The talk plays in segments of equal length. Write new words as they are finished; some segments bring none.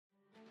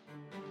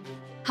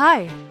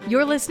Hi,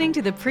 you're listening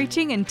to the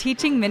preaching and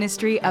teaching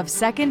ministry of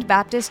Second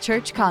Baptist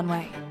Church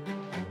Conway.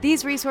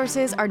 These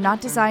resources are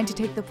not designed to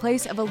take the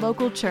place of a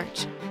local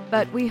church,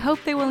 but we hope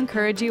they will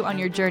encourage you on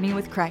your journey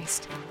with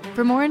Christ.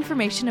 For more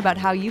information about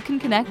how you can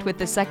connect with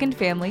the Second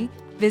family,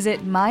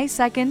 visit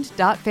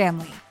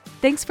mysecond.family.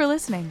 Thanks for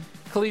listening.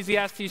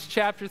 Ecclesiastes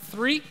chapter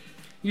 3.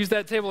 Use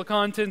that table of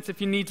contents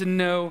if you need to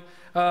know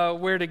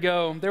where to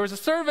go. There was a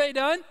survey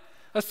done,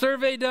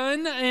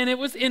 and it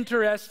was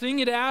interesting.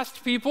 It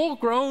asked people,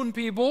 grown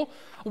people,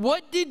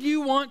 what did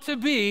you want to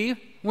be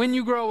when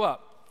you grow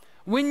up?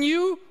 When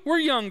you were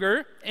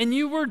younger and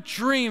you were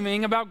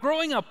dreaming about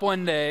growing up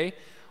one day,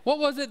 what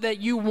was it that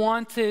you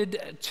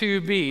wanted to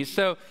be?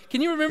 So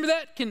can you remember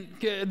that?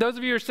 Those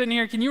of you who are sitting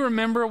here, can you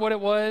remember what it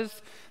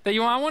was that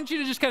you want? I want you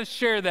to just kind of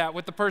share that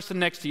with the person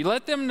next to you.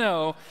 Let them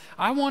know,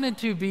 I wanted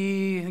to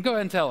be, go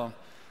ahead and tell them.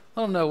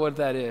 Let them know what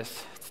that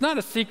is. It's not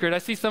a secret. I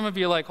see some of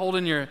you like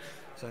holding your,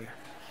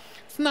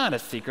 it's not a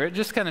secret.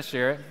 Just kind of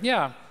share it.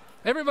 Yeah.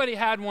 Everybody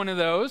had one of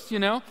those, you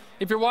know.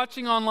 If you're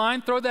watching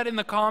online, throw that in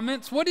the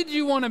comments. What did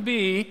you want to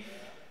be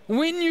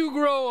when you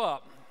grow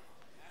up?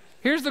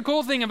 Here's the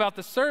cool thing about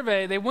the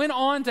survey. They went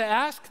on to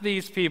ask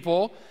these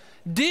people,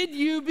 did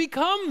you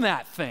become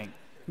that thing?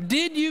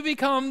 Did you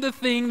become the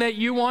thing that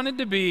you wanted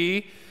to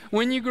be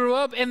when you grew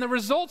up? And the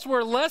results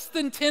were less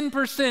than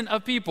 10%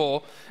 of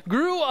people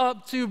grew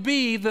up to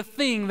be the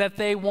thing that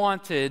they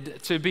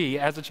wanted to be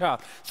as a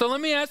child. So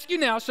let me ask you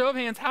now, show of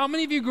hands, how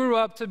many of you grew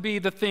up to be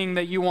the thing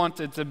that you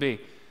wanted to be?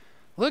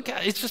 Look,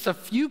 it's just a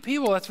few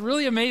people. That's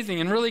really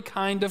amazing and really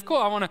kind of cool.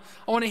 I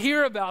want to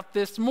hear about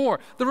this more.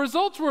 The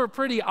results were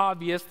pretty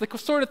obvious, the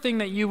sort of thing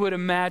that you would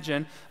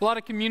imagine. A lot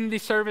of community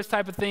service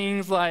type of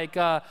things like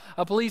a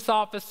police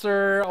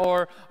officer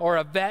or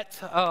a vet.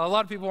 A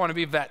lot of people want to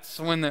be vets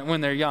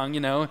when they're young, you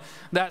know,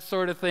 that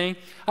sort of thing.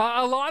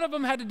 A lot of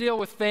them had to deal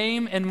with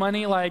fame and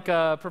money, like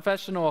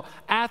professional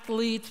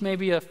athletes,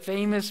 maybe a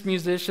famous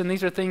musician.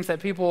 These are things that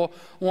people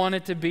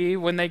wanted to be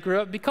when they grew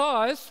up,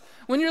 because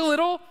when you're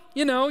little,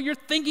 you know, you're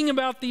thinking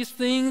about these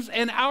things,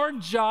 and our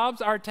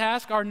jobs, our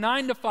tasks, our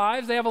 9 to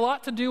 5s, they have a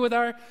lot to do with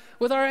our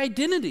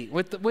identity,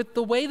 with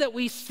the way that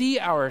we see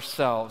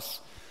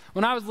ourselves.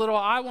 When I was little,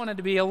 I wanted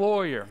to be a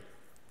lawyer.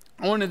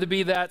 I wanted to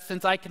be that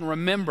since I can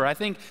remember. I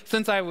think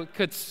since I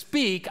could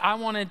speak, I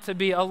wanted to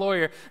be a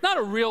lawyer. Not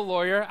a real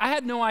lawyer. I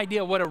had no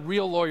idea what a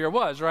real lawyer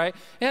was, right?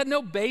 It had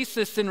no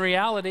basis in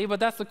reality, but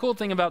that's the cool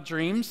thing about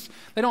dreams.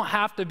 They don't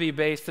have to be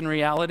based in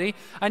reality.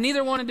 I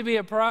neither wanted to be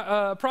a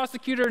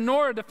prosecutor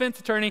nor a defense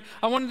attorney.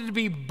 I wanted to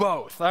be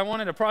both. I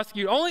wanted to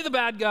prosecute only the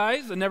bad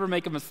guys and never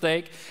make a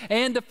mistake,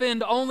 and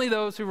defend only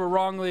those who were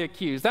wrongly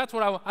accused. That's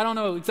what I don't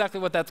know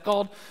exactly what that's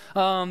called.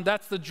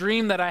 That's the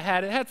dream that I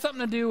had. It had something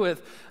to do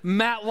with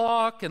Matlock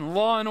and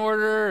Law and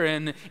Order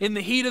and In the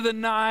Heat of the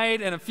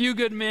Night and A Few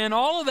Good Men.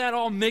 All of that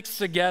all mixed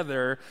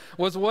together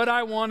was what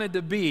I wanted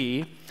to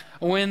be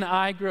when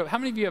I grew up. How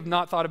many of you have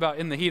not thought about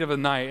In the Heat of the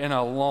Night in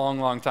a long,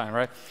 long time,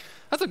 right?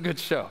 That's a good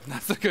show.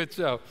 That's a good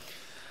show.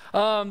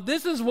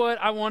 This is what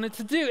I wanted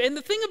to do. And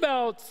the thing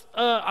about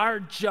our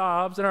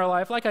jobs in our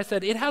life, like I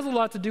said, it has a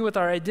lot to do with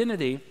our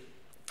identity.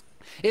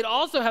 It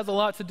also has a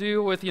lot to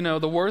do with, you know,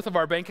 the worth of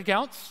our bank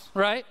accounts,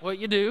 right? What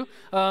you do.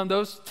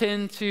 Those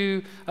tend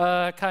to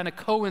kind of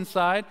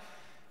coincide.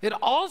 It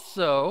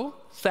also,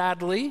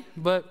 sadly,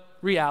 but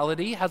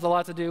reality, has a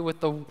lot to do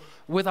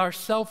with our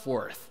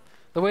self-worth,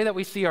 the way that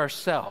we see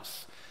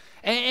ourselves.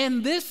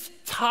 And this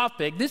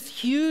topic, this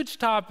huge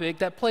topic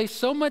that plays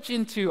so much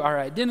into our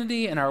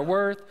identity and our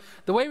worth,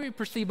 the way we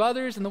perceive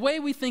others and the way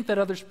we think that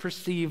others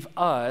perceive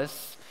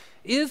us,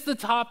 is the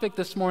topic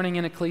this morning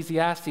in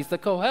Ecclesiastes. The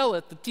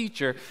Koheleth, the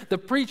teacher, the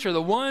preacher,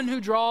 the one who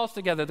draws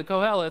together, the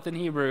Koheleth in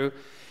Hebrew,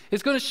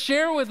 is going to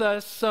share with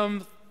us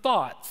some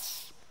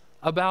thoughts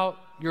about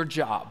your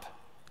job.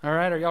 All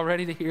right, are y'all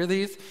ready to hear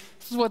these?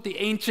 This is what the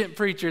ancient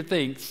preacher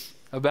thinks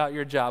about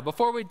your job.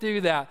 Before we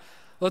do that,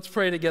 let's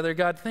pray together.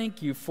 God,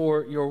 thank you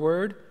for your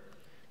word.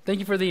 Thank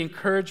you for the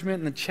encouragement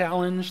and the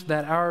challenge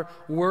that our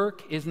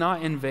work is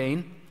not in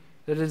vain,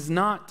 that it is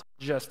not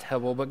just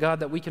Hebel, but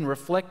God, that we can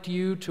reflect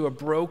you to a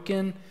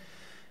broken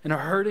and a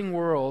hurting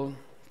world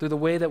through the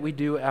way that we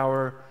do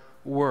our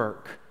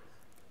work.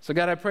 So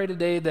God, I pray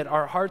today that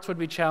our hearts would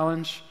be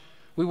challenged.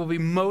 We will be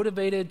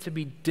motivated to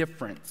be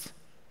different,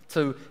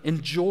 to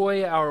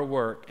enjoy our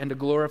work and to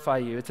glorify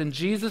you. It's in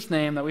Jesus'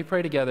 name that we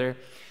pray together.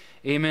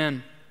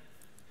 Amen.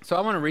 So I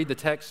want to read the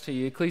text to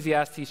you,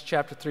 Ecclesiastes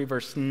chapter 3,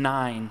 verse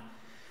 9.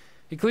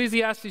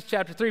 Ecclesiastes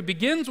chapter 3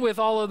 begins with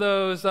all of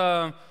those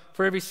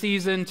for every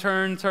season,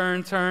 turn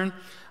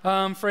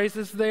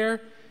phrases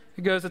there.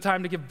 It goes, a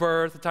time to give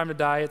birth, a time to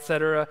die,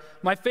 etc.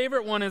 My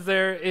favorite one is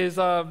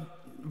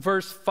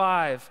verse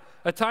 5,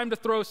 a time to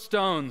throw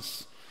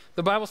stones.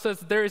 The Bible says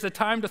there is a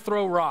time to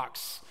throw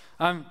rocks.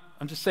 I'm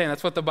just saying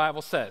that's what the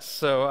Bible says.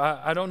 So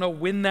I don't know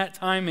when that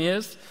time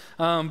is,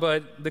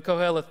 but the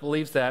Koheleth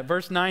believes that.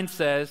 Verse 9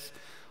 says,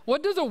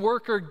 what does a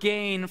worker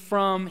gain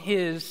from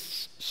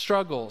his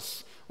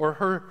struggles or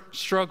her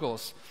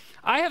struggles?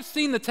 I have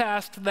seen the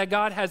task that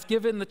God has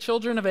given the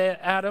children of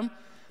Adam,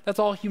 that's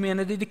all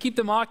humanity, to keep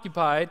them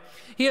occupied.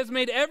 He has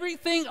made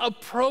everything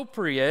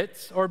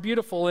appropriate or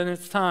beautiful in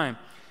its time.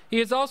 He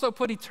has also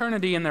put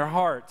eternity in their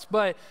hearts.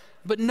 But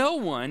no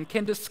one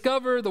can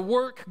discover the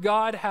work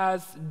God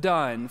has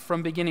done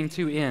from beginning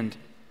to end.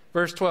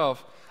 Verse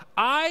 12,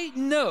 I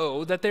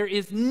know that there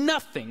is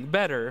nothing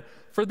better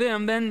for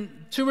them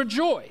than to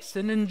rejoice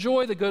and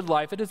enjoy the good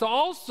life. It is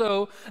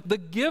also the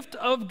gift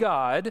of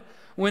God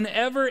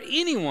whenever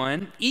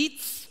anyone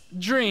eats,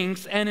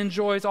 drinks, and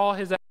enjoys all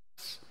his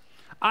acts.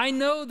 I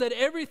know that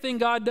everything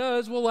God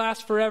does will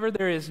last forever.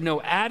 There is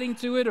no adding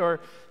to it or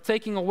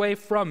taking away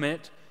from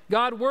it.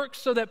 God works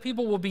so that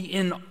people will be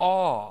in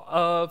awe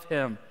of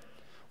him.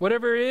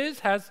 Whatever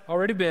is has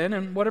already been,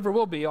 and whatever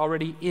will be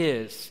already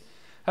is.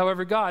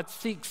 However, God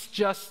seeks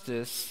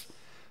justice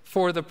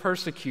for the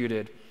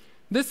persecuted.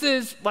 This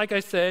is, like I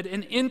said,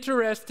 an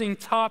interesting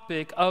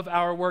topic of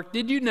our work.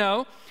 Did you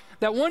know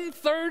that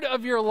 1/3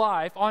 of your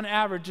life, on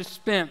average, is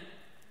spent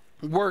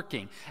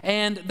working?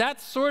 And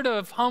that's sort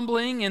of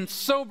humbling and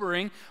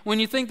sobering when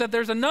you think that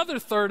there's another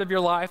 1/3 of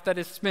your life that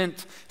is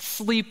spent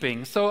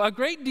sleeping. So a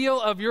great deal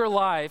of your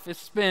life is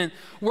spent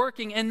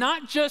working, and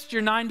not just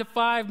your 9 to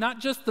 5, not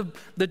just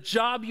the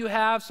job you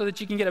have so that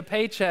you can get a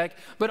paycheck,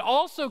 but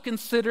also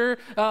consider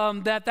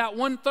that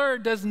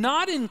 1/3 does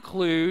not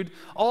include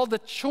all the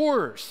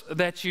chores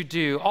that you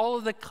do, all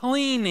of the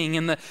cleaning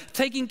and the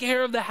taking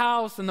care of the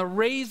house and the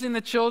raising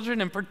the children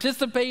and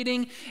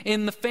participating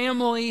in the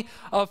family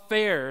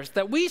affairs.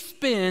 That we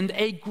spend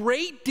a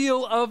great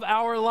deal of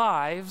our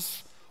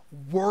lives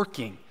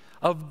working,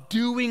 of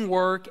doing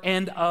work,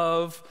 and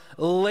of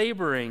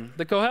laboring.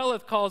 The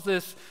Koheleth calls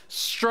this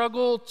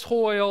struggle,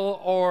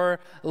 toil, or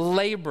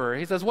labor.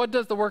 He says, what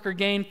does the worker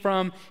gain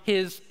from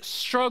his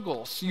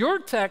struggles? Your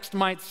text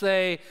might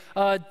say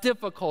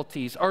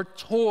difficulties, or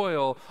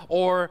toil,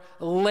 or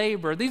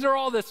labor. These are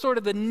all the sort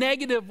of the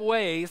negative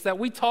ways that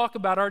we talk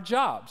about our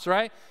jobs,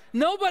 right?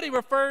 Nobody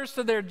refers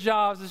to their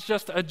jobs as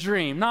just a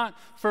dream, not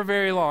for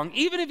very long.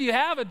 Even if you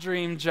have a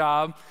dream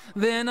job,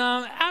 then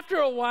after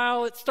a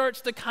while it starts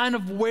to kind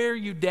of wear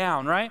you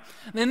down, right?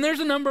 And there's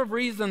a number of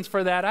reasons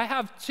for that. I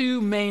have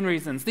 2 main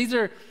reasons. These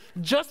are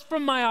just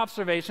from my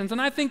observations,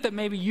 and I think that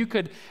maybe you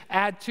could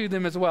add to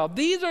them as well.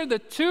 These are the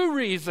 2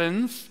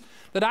 reasons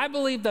that I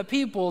believe that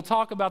people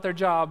talk about their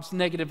jobs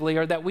negatively,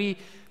 or that we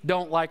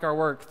don't like our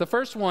work. The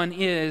first one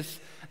is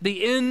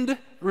the end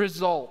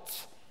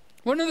result.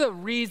 One of the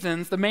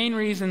reasons, the main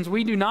reasons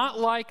we do not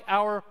like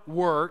our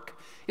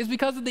work is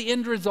because of the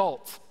end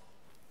result.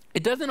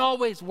 It doesn't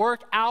always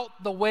work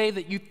out the way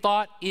that you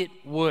thought it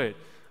would,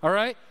 all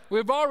right?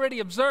 We've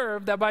already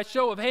observed that by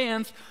show of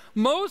hands,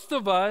 most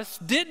of us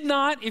did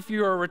not, if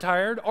you are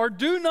retired, or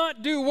do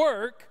not do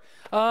work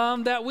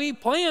that we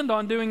planned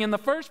on doing in the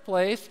first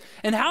place.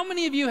 And how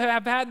many of you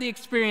have had the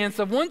experience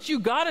of once you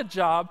got a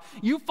job,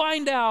 you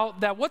find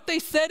out that what they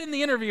said in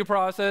the interview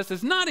process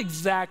is not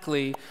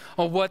exactly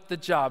what the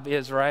job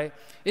is, right?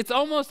 It's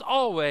almost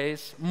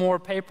always more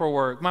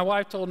paperwork. My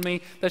wife told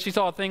me that she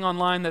saw a thing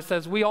online that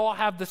says we all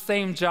have the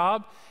same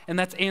job, and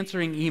that's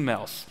answering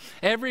emails.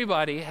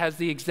 Everybody has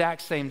the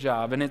exact same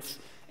job, and it's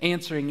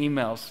answering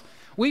emails.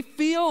 We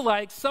feel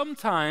like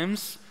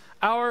sometimes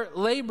our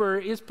labor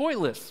is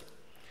pointless.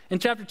 In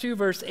chapter 2,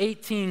 verse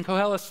 18,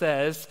 Koheleth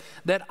says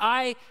that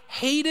I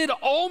hated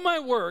all my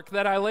work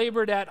that I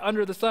labored at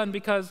under the sun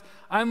because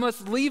I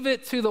must leave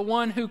it to the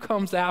one who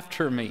comes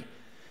after me.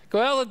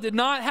 Koheleth did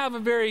not have a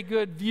very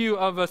good view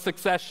of a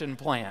succession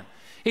plan.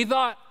 He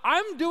thought,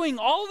 I'm doing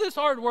all this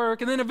hard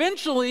work, and then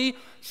eventually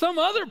some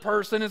other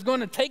person is going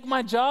to take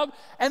my job,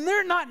 and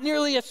they're not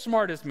nearly as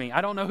smart as me.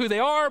 I don't know who they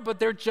are, but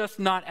they're just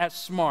not as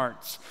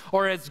smart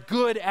or as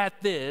good at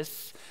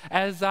this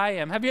as I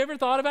am. Have you ever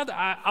thought about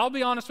that? I'll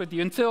be honest with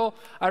you, until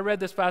I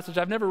read this passage,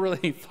 I've never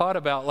really thought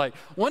about, like,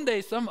 one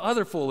day some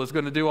other fool is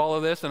going to do all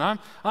of this, and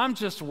I'm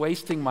just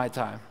wasting my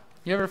time.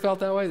 You ever felt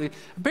that way?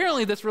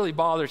 Apparently this really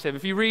bothers him.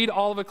 If you read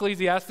all of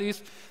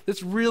Ecclesiastes,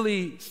 this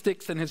really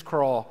sticks in his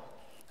craw.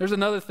 There's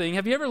another thing.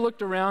 Have you ever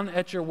looked around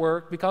at your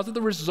work because of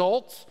the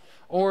results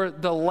or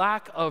the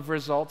lack of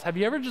results? Have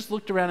you ever just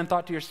looked around and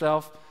thought to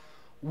yourself,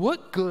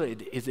 what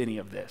good is any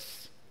of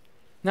this?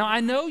 Now,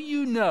 I know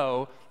you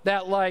know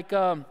that, like,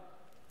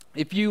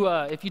 if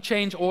you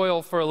change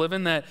oil for a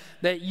living, that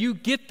you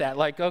get that.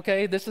 Like,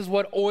 okay, this is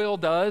what oil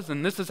does,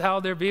 and this is how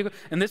their vehicle,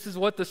 and this is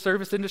what the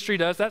service industry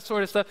does, that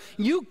sort of stuff.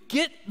 You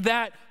get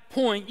that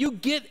point. You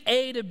get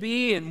A to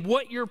B and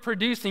what you're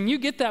producing. You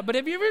get that. But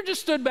have you ever just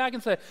stood back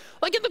and said,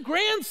 like, in the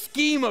grand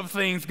scheme of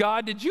things,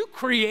 God, did you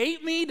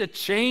create me to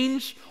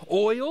change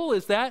oil?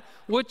 Is that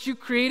what you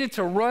created,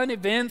 to run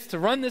events, to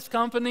run this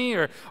company,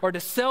 or to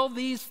sell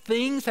these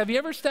things? Have you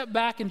ever stepped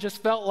back and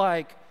just felt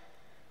like,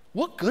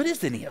 what good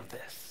is any of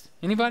this?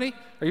 Anybody?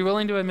 Are you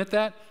willing to admit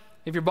that?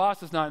 If your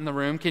boss is not in the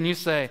room, can you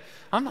say,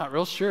 I'm not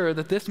real sure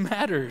that this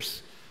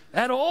matters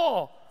at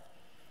all?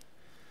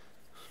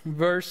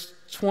 Verse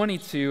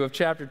 22 of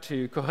chapter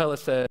 2, Koheleth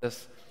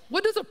says,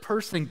 what does a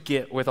person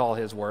get with all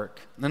his work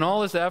and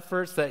all his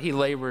efforts that he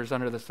labors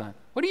under the sun?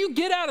 What do you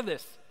get out of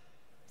this?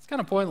 It's kind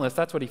of pointless.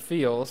 That's what he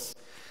feels.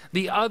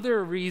 The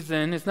other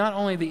reason is not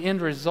only the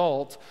end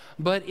result,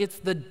 but it's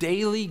the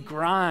daily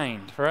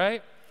grind,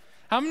 right?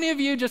 How many of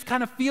you just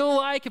kind of feel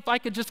like if I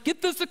could just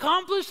get this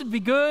accomplished, it'd be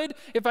good.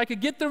 If I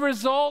could get the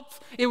results,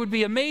 it would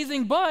be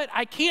amazing, but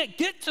I can't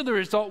get to the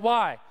result.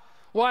 Why?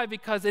 Why?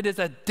 Because it is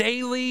a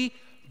daily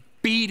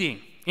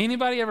beating.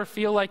 Anybody ever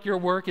feel like your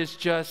work is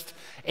just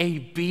a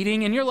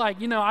beating? And you're like,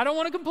 I don't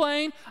want to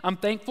complain. I'm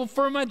thankful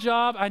for my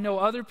job. I know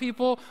other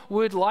people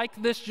would like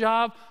this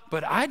job,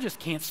 but I just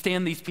can't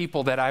stand these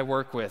people that I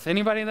work with.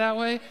 Anybody that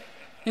way?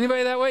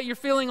 Anybody that way? You're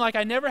feeling like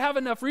I never have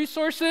enough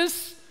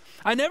resources.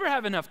 I never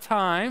have enough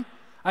time.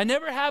 I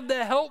never have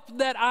the help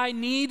that I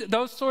need,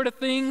 those sort of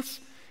things.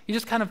 You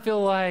just kind of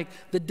feel like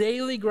the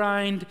daily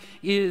grind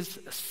is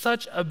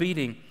such a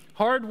beating.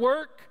 Hard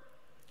work,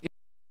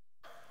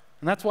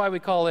 and that's why we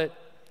call it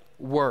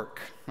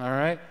work, all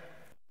right?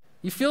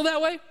 You feel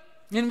that way?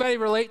 Anybody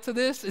relate to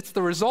this? It's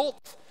the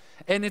result,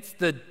 and it's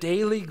the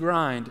daily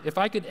grind. If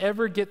I could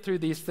ever get through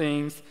these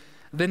things,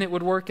 then it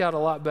would work out a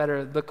lot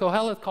better. The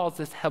Koheleth calls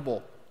this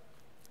Hebel.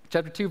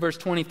 Chapter 2, verse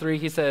 23,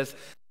 he says,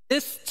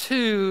 this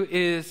too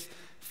is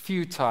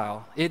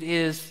futile. It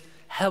is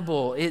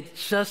Hebel.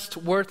 It's just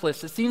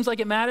worthless. It seems like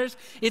it matters.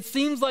 It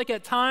seems like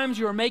at times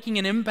you are making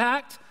an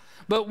impact,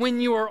 but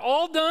when you are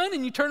all done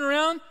and you turn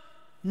around,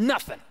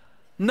 nothing.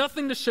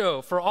 Nothing to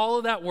show for all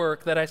of that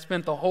work that I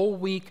spent the whole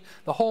week,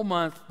 the whole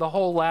month, the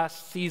whole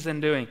last season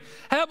doing.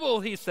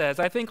 Hebel, he says,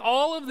 I think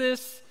all of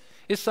this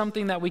is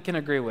something that we can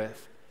agree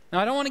with. Now,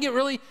 I don't want to get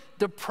really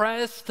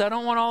depressed. I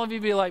don't want all of you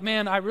to be like,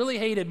 man, I really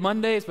hated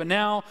Mondays, but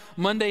now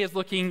Monday is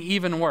looking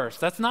even worse.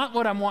 That's not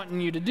what I'm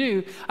wanting you to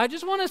do. I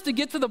just want us to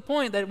get to the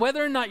point that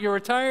whether or not you're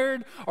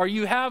retired or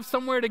you have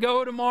somewhere to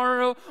go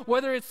tomorrow,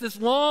 whether it's this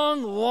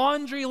long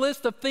laundry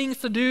list of things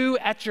to do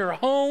at your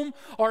home,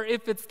 or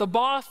if it's the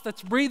boss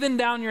that's breathing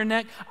down your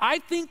neck, I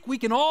think we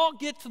can all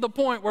get to the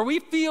point where we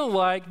feel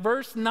like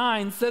verse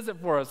 9 says it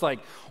for us, like,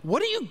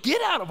 what do you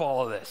get out of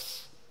all of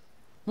this?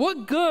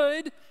 What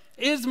good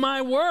is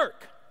my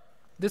work?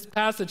 This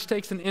passage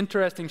takes an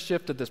interesting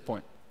shift at this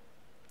point.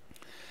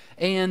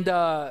 And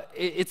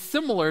it's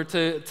similar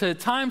to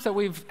times that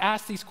we've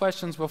asked these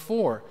questions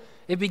before.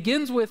 It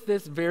begins with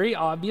this very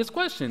obvious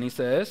question. He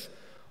says,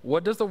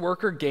 what does the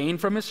worker gain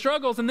from his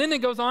struggles? And then it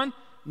goes on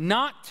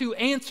not to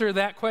answer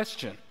that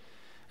question.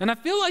 And I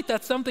feel like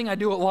that's something I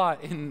do a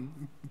lot in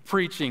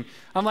preaching.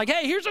 I'm like,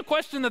 hey, here's a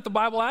question that the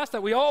Bible asks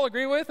that we all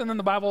agree with, and then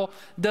the Bible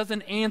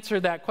doesn't answer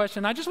that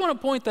question. I just want to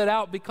point that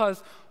out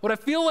because what I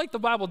feel like the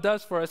Bible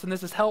does for us, and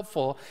this is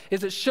helpful,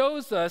 is it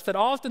shows us that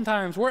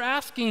oftentimes we're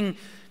asking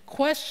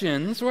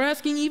questions, we're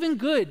asking even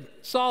good,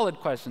 solid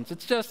questions.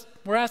 It's just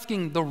we're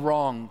asking the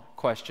wrong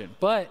question,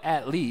 but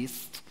at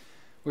least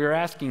we're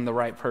asking the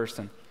right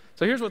person.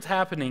 So here's what's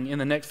happening in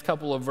the next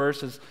couple of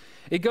verses.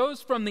 It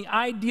goes from the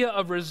idea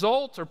of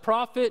results or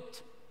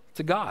profit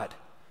to God.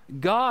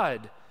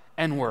 God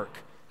and work.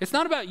 It's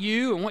not about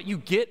you and what you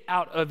get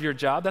out of your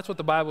job. That's what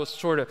the Bible is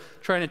sort of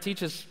trying to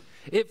teach us.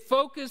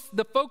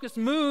 The focus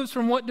moves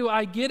from what do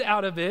I get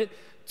out of it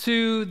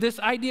to this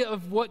idea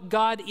of what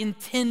God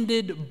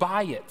intended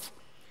by it.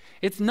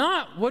 It's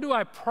not what do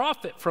I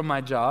profit from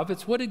my job,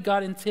 it's what did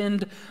God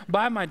intend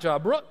by my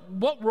job.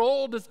 What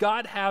role does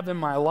God have in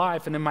my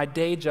life and in my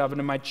day job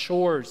and in my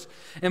chores?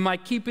 Am I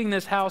keeping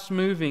this house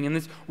moving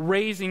and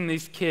raising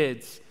these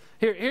kids?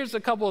 Here's a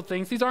couple of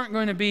things. These aren't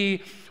going to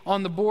be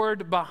on the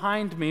board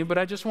behind me, but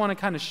I just want to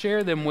kind of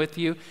share them with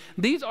you.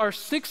 These are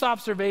 6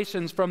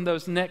 observations from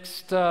those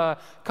next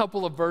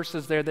couple of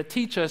verses there that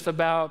teach us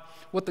about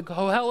what the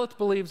Koheleth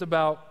believes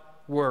about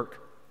work.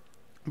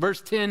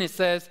 Verse 10, it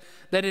says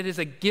that it is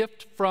a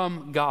gift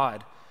from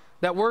God.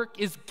 That work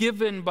is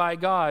given by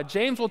God.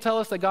 James will tell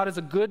us that God is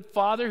a good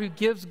father who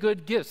gives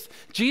good gifts.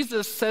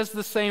 Jesus says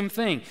the same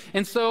thing.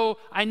 And so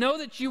I know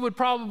that you would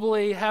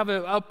probably have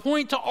a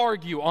point to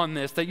argue on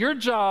this, that your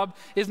job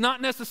is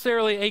not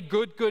necessarily a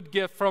good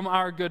gift from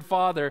our good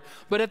Father.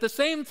 But at the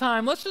same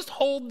time, let's just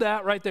hold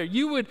that right there.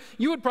 You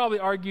would probably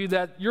argue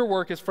that your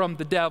work is from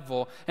the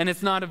devil and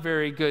it's not a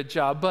very good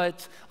job.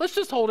 But let's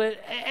just hold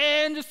it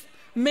and just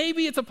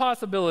maybe it's a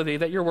possibility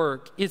that your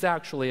work is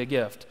actually a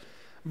gift.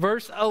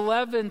 Verse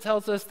 11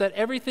 tells us that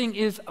everything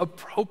is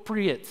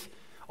appropriate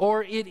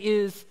or it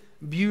is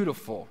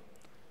beautiful.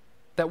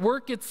 That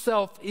work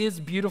itself is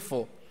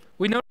beautiful.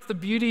 We notice the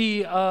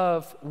beauty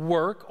of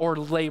work or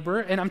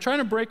labor, and I'm trying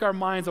to break our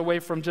minds away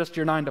from just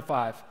your 9 to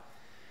 5.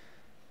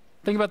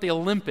 Think about the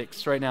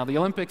Olympics right now. The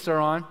Olympics are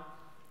on,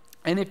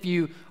 and if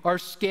you are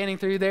scanning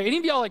through there, any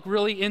of y'all like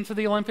really into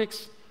the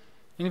Olympics?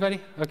 Anybody?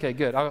 Okay,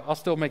 good. I'll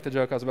still make the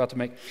joke I was about to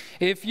make.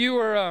 If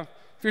you're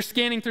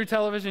scanning through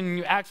television and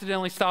you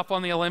accidentally stop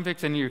on the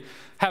Olympics and you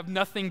have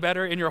nothing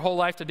better in your whole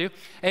life to do,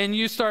 and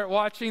you start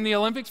watching the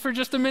Olympics for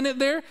just a minute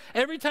there,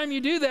 every time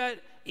you do that,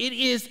 it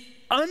is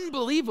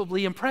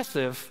unbelievably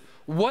impressive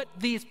what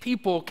these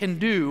people can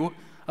do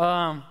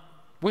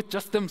with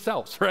just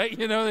themselves, right?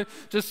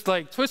 Just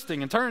like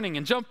twisting and turning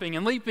and jumping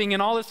and leaping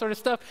and all this sort of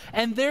stuff.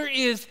 And there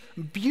is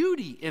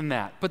beauty in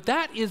that. But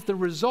that is the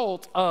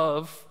result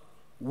of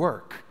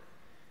work.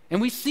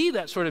 And we see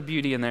that sort of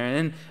beauty in there.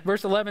 And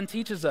verse 11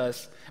 teaches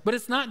us. But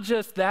it's not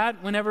just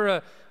that. Whenever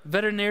a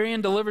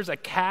veterinarian delivers a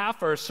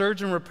calf, or a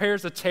surgeon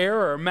repairs a tear,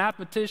 or a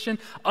mathematician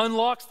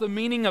unlocks the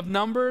meaning of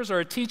numbers, or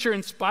a teacher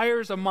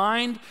inspires a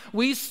mind,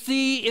 we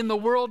see in the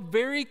world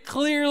very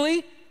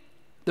clearly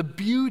the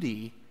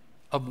beauty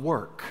of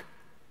work.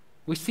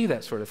 We see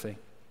that sort of thing.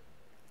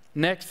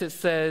 Next it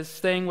says,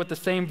 staying with the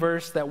same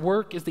verse, that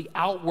work is the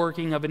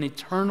outworking of an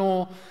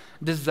eternal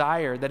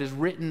desire that is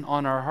written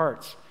on our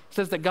hearts. It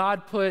says that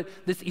God put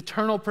this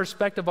eternal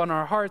perspective on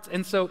our hearts,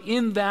 and so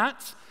in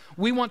that,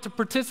 we want to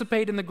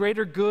participate in the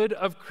greater good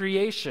of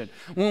creation.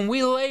 When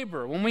we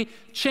labor, when we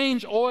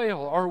change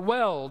oil or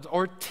weld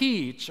or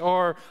teach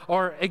or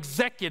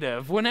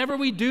executive, whenever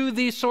we do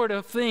these sort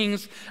of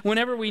things,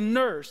 whenever we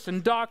nurse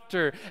and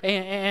doctor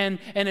and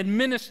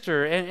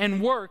administer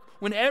and work,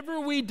 whenever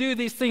we do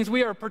these things,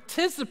 we are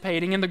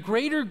participating in the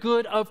greater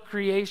good of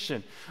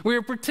creation. We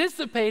are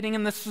participating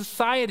in the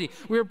society.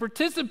 We are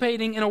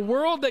participating in a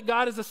world that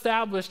God has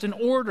established in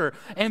order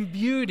and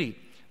beauty.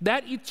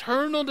 That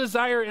eternal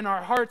desire in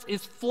our hearts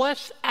is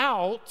fleshed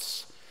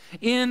out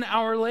in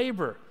our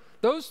labor.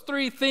 Those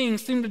three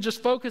things seem to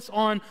just focus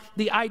on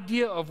the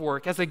idea of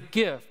work as a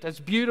gift, as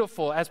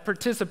beautiful, as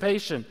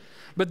participation.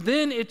 But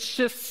then it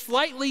shifts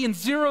slightly and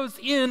zeroes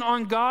in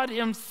on God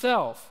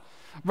himself.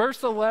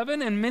 Verse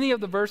 11 and many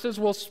of the verses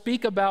will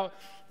speak about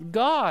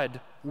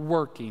God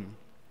working.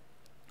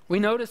 We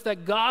notice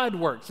that God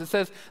works. It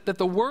says that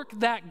the work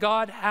that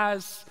God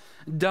has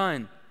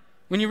done.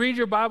 When you read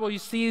your Bible, you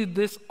see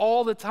this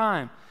all the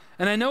time.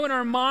 And I know in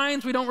our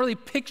minds we don't really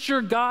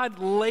picture God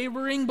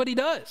laboring, but he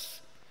does.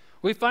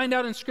 We find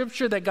out in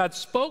Scripture that God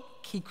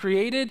spoke, he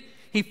created,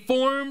 he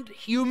formed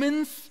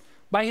humans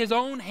by his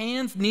own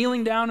hands,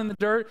 kneeling down in the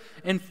dirt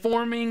and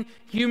forming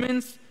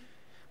humans.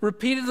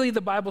 Repeatedly,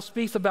 the Bible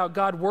speaks about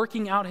God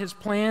working out his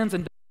plans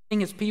and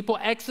defending his people.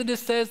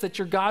 Exodus says that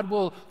your God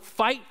will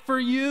fight for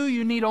you.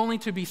 You need only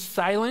to be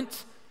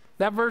silent.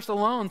 That verse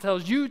alone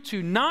tells you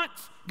to not.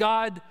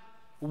 God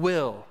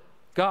will.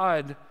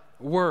 God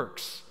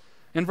works.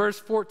 In verse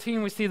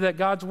 14, we see that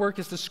God's work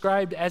is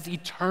described as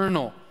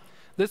eternal.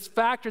 This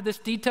factor, this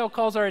detail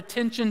calls our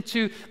attention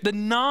to the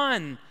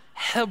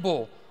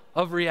non-hebel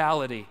of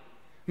reality,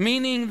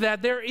 meaning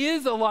that there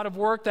is a lot of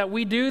work that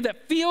we do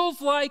that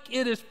feels like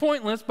it is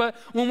pointless, but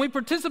when we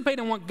participate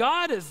in what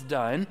God has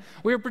done,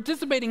 we are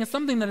participating in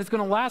something that is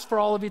going to last for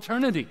all of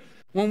eternity.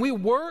 When we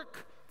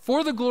work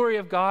for the glory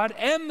of God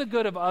and the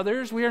good of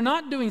others, we are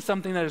not doing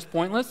something that is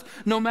pointless,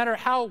 no matter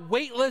how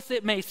weightless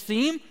it may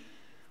seem.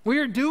 We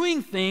are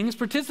doing things,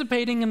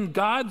 participating in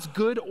God's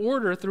good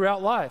order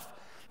throughout life.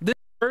 This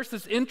verse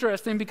is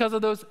interesting because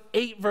of those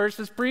 8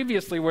 verses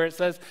previously where it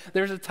says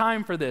there's a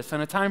time for this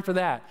and a time for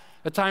that,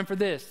 a time for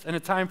this and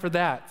a time for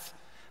that.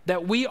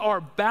 That we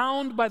are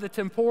bound by the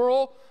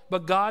temporal,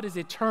 but God is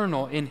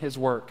eternal in his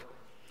work.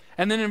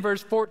 And then in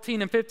verse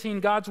 14 and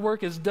 15, God's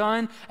work is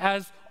done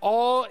as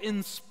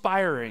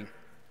awe-inspiring.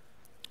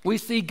 We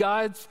see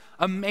God's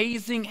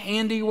amazing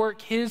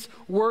handiwork, his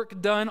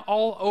work done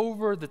all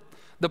over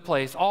the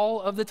place,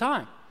 all of the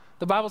time.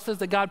 The Bible says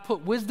that God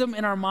put wisdom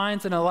in our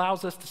minds and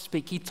allows us to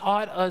speak. He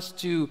taught us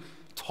to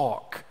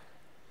talk.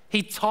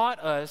 He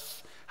taught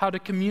us how to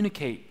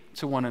communicate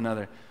to one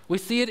another. We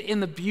see it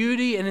in the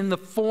beauty and in the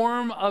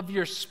form of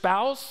your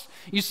spouse.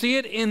 You see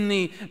it in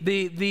the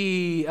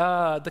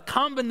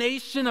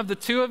combination of the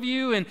two of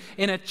you and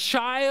in a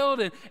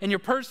child and your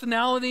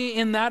personality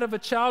in that of a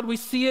child. We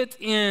see it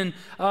in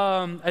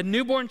a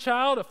newborn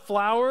child, a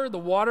flower, the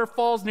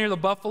waterfalls near the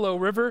Buffalo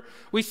River.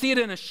 We see it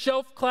in a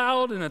shelf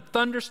cloud, in a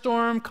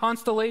thunderstorm,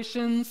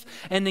 constellations,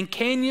 and in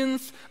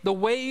canyons, the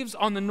waves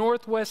on the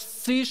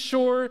northwest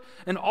seashore.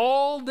 And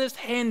all this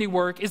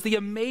handiwork is the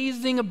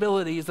amazing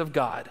abilities of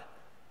God.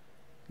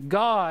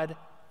 God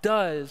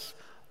does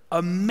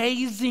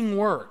amazing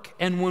work.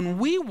 And when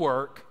we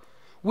work,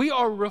 we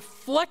are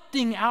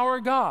reflecting our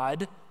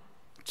God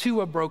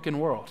to a broken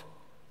world.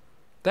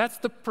 That's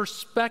the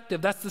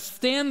perspective, that's the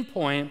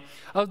standpoint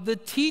of the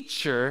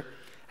teacher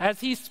as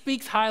he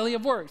speaks highly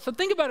of work. So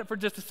think about it for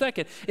just a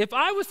second. If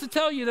I was to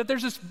tell you that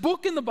there's this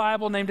book in the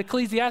Bible named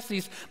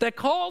Ecclesiastes that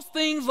calls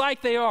things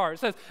like they are, it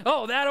says,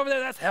 oh, that over there,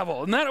 that's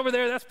Hevel, and that over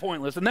there, that's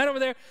pointless, and that over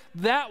there,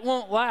 that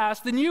won't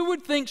last, then you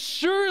would think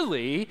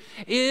surely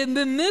in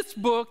this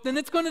book, then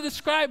it's going to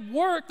describe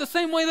work the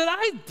same way that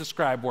I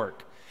describe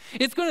work.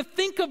 It's going to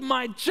think of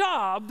my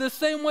job the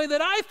same way that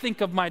I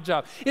think of my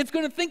job. It's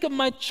going to think of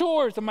my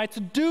chores and my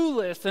to-do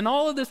list and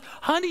all of this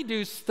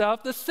honeydew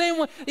stuff the same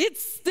way. It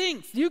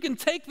stinks. You can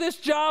take this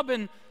job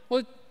and,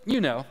 well, you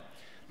know.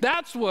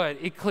 That's what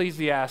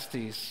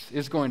Ecclesiastes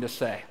is going to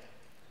say.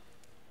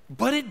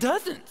 But it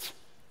doesn't.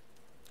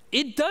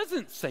 It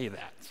doesn't say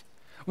that.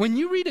 When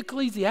you read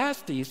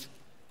Ecclesiastes,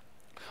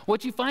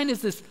 what you find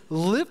is this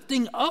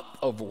lifting up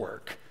of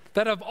work,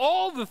 that of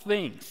all the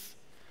things,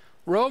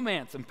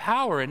 romance and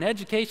power and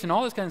education,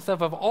 all this kind of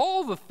stuff, of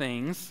all the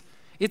things,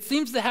 it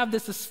seems to have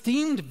this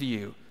esteemed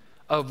view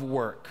of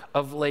work,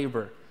 of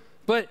labor.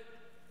 But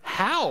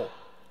how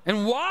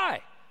and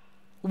why?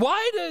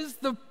 Why does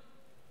the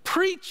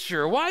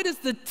preacher, why does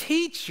the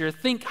teacher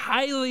think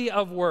highly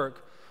of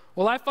work?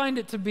 Well, I find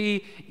it to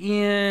be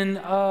in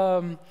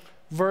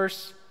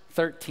verse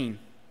 13.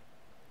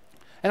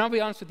 And I'll be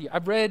honest with you,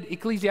 I've read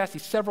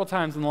Ecclesiastes several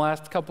times in the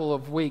last couple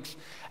of weeks,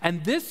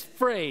 and this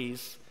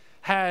phrase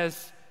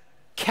has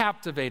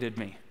captivated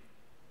me.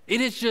 It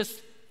has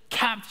just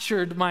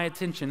captured my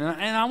attention,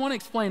 and I want to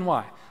explain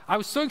why. I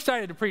was so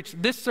excited to preach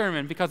this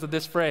sermon because of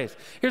this phrase.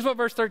 Here's what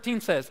verse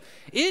 13 says.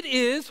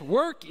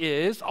 Work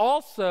is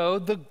also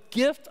the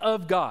gift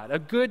of God, a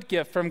good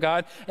gift from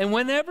God, and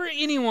whenever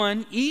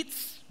anyone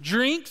eats,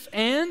 drinks,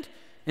 and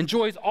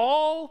enjoys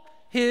all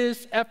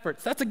his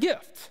efforts, that's a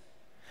gift.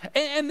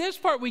 And this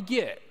part we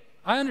get.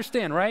 I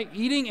understand, right?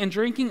 Eating and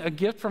drinking, a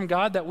gift from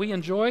God that we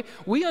enjoy.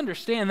 We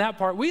understand that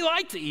part. We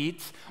like to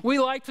eat. We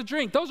like to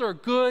drink. Those are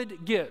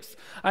good gifts.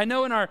 I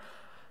know in our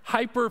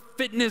hyper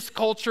fitness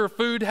culture,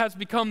 food has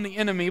become the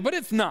enemy, but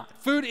it's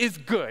not. Food is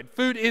good.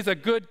 Food is a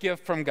good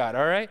gift from God,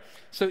 all right?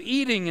 So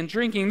eating and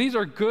drinking, these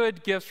are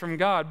good gifts from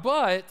God.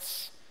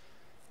 But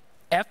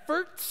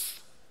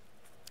efforts,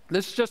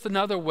 this is just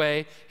another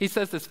way. He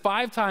says this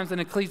 5 times in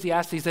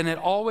Ecclesiastes, and it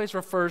always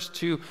refers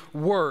to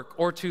work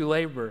or to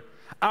labor.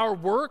 Our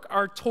work,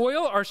 our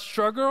toil, our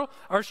struggle,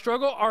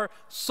 our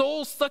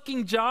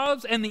soul-sucking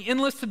jobs and the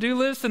endless to-do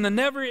list and the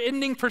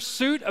never-ending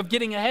pursuit of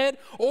getting ahead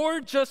or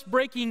just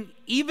breaking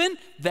even,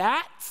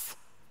 that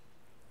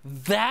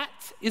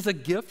is a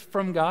gift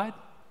from God?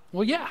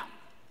 Well, yeah.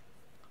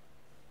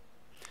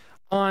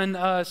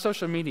 On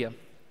social media,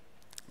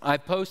 I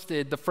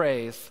posted the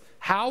phrase,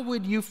 how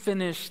would you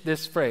finish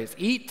this phrase?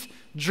 Eat,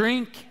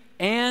 drink,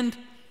 and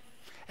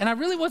I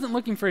really wasn't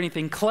looking for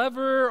anything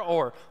clever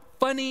or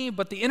funny,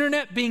 but the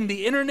internet being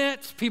the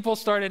internet, people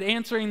started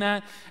answering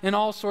that in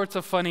all sorts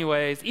of funny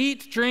ways.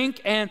 Eat,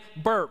 drink, and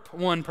burp,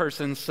 one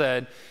person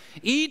said.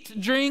 Eat,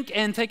 drink,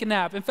 and take a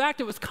nap. In fact,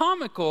 it was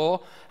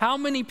comical how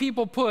many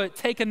people put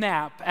take a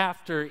nap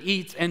after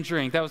eat and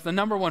drink. That was the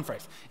number one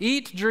phrase.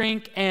 Eat,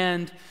 drink,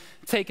 and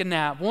take a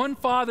nap. One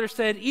father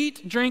said,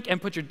 eat, drink,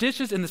 and put your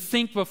dishes in the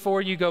sink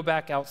before you go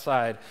back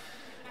outside.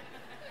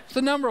 There's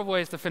a number of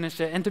ways to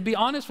finish it. And to be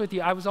honest with you,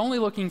 I was only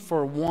looking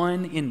for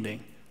one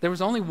ending. There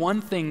was only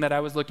one thing that I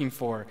was looking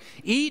for.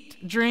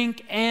 Eat,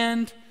 drink,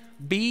 and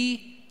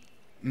be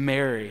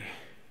merry.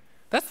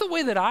 That's the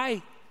way that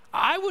I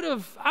would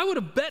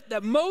have bet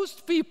that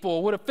most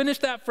people would have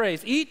finished that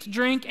phrase. Eat,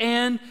 drink,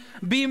 and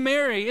be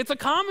merry. It's a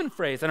common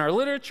phrase in our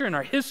literature, in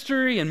our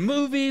history, in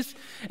movies.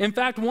 In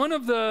fact, one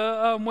of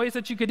the ways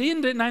that you could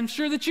end it, and I'm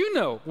sure that you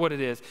know what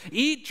it is.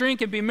 Eat,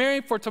 drink, and be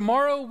merry, for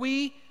tomorrow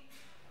we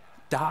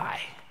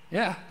die.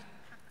 Yeah,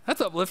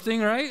 that's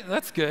uplifting, right?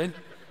 That's good.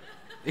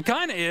 It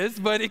kind of is,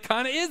 but it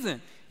kind of isn't.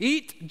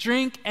 Eat,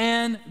 drink,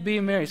 and be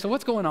merry. So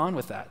what's going on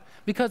with that?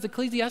 Because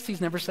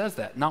Ecclesiastes never says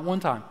that, not one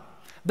time.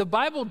 The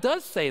Bible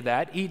does say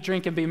that, eat,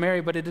 drink, and be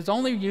merry, but it is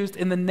only used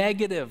in the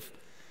negative.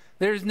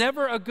 There's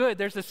never a good.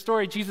 There's this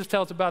story Jesus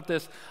tells about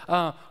this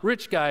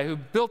rich guy who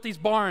built these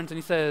barns, and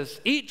he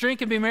says, eat,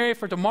 drink, and be merry,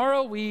 for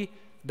tomorrow we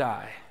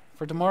die.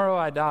 For tomorrow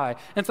I die.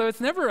 And so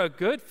it's never a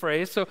good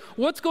phrase. So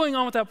what's going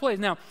on with that place?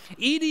 Now,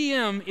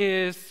 EDM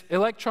is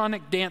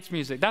electronic dance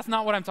music. That's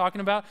not what I'm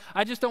talking about.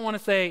 I just don't want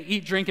to say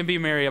eat, drink, and be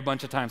merry a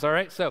bunch of times, all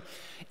right? So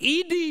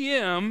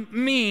EDM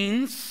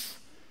means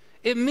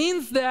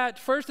that,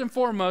 first and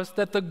foremost,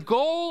 that the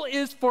goal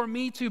is for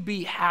me to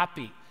be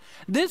happy.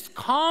 This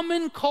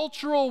common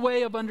cultural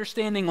way of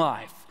understanding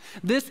life,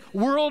 this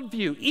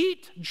worldview,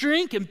 eat,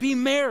 drink, and be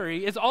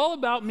merry, is all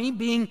about me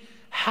being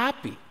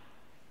happy.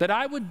 That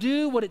I would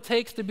do what it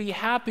takes to be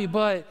happy,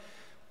 but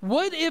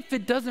what if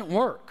it doesn't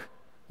work?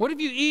 What if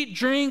you eat,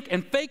 drink,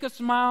 and fake a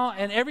smile,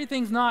 and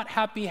everything's not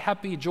happy,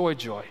 happy, joy,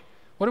 joy?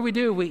 What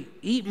do? We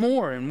eat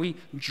more, and we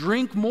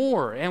drink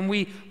more, and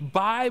we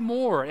buy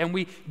more, and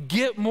we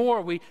get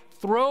more. We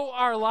throw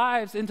our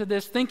lives into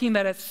this thinking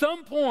that at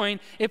some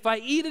point, if I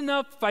eat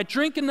enough, if I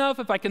drink enough,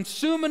 if I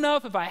consume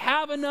enough, if I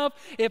have enough,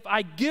 if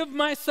I give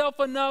myself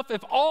enough,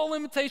 if all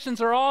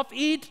limitations are off,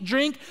 eat,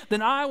 drink,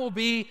 then I will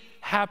be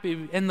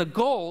happy. And the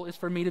goal is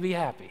for me to be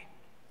happy.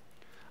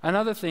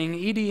 Another thing,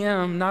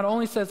 EDM not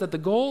only says that the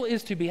goal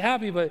is to be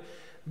happy, but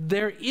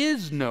there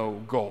is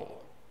no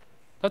goal.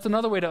 That's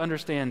another way to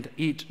understand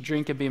eat,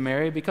 drink, and be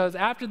merry, because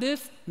after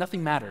this,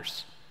 nothing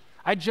matters.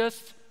 I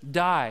just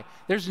die.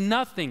 There's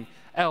nothing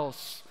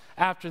else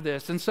after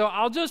this. And so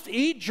I'll just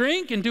eat,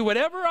 drink, and do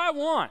whatever I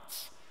want,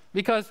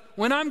 because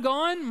when I'm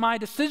gone, my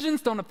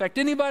decisions don't affect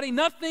anybody.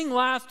 Nothing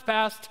lasts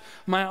past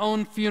my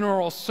own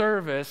funeral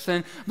service.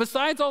 And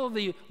besides all of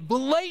the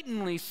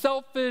blatantly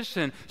selfish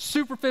and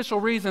superficial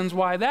reasons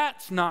why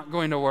that's not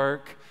going to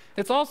work,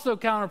 it's also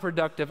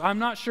counterproductive. I'm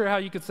not sure how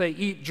you could say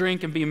eat,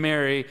 drink, and be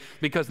merry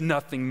because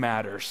nothing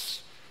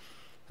matters.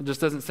 It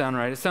just doesn't sound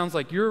right. It sounds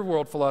like your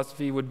world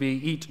philosophy would be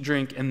eat,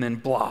 drink, and then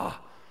blah.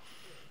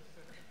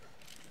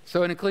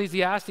 So in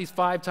Ecclesiastes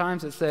 5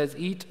 times it says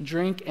eat,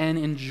 drink, and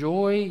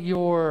enjoy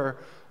your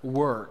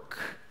work.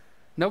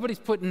 Nobody's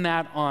putting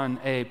that on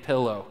a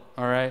pillow,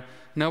 all right?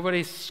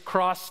 Nobody's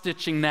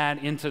cross-stitching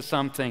that into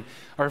something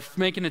or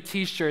making a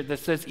t-shirt that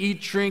says eat,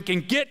 drink,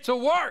 and get to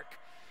work.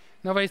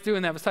 Nobody's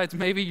doing that besides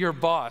maybe your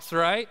boss,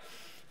 right?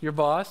 Your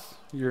boss,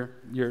 your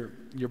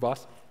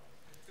boss.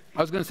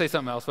 I was going to say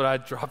something else, but I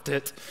dropped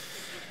it.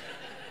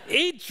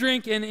 Eat,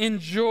 drink, and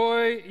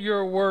enjoy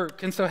your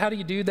work. And so how do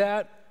you do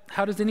that?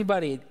 How does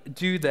anybody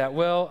do that?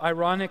 Well,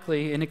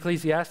 ironically, in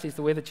Ecclesiastes,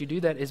 the way that you do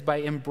that is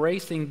by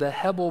embracing the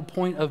Hebel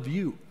point of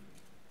view.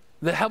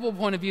 The Hebel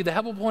point of view. The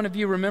Hebel point of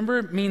view,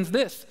 remember, means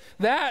this: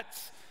 that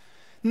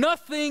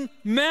nothing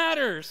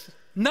matters.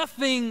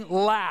 Nothing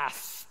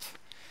lasts.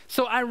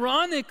 So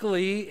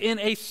ironically, in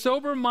a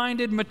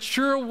sober-minded,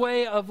 mature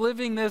way of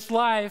living this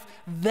life,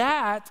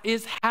 that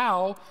is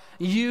how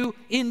you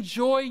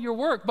enjoy your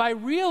work, by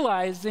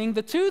realizing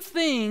the two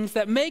things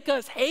that make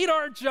us hate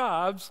our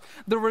jobs,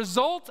 the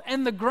result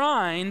and the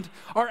grind,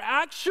 are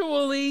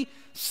actually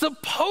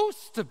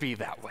supposed to be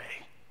that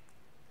way.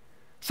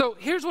 So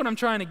here's what I'm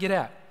trying to get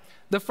at.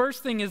 The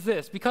first thing is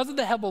this: because of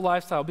the Hebel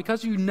lifestyle,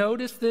 because you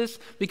notice this,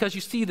 because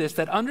you see this,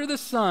 that under the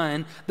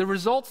sun, the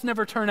results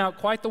never turn out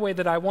quite the way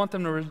that I want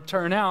them to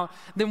turn out,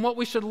 then what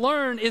we should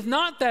learn is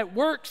not that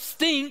work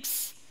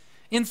stinks.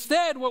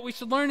 Instead, what we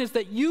should learn is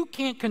that you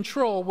can't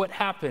control what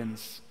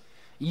happens.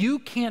 You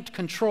can't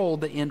control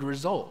the end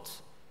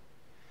results.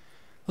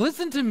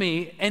 Listen to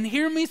me and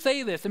hear me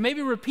say this, and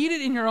maybe repeat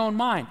it in your own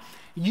mind.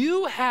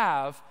 You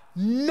have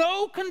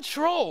no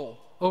control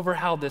over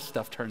how this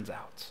stuff turns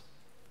out.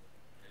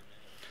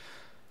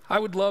 I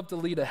would love to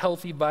lead a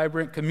healthy,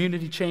 vibrant,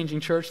 community-changing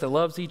church that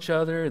loves each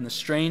other and the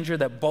stranger,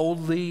 that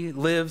boldly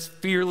lives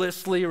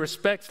fearlessly,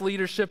 respects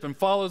leadership and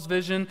follows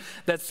vision,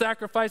 that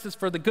sacrifices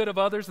for the good of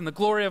others and the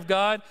glory of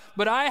God.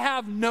 But I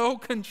have no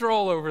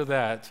control over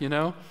that, you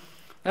know?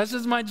 That's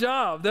just my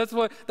job. That's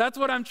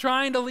what I'm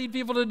trying to lead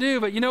people to do.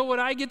 But you know what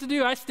I get to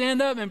do? I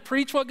stand up and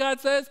preach what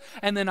God says,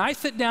 and then I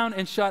sit down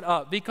and shut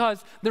up,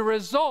 because the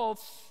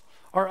results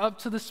are up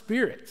to the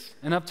Spirit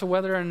and up to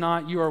whether or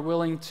not you are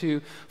willing to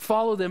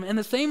follow them. And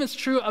the same is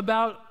true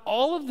about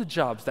all of the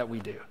jobs that we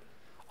do,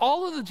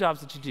 all of the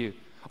jobs that you do.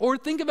 Or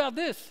think about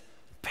this: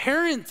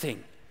 parenting.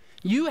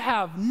 You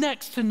have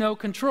next to no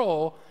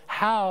control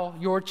how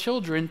your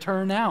children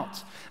turn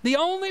out. The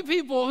only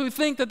people who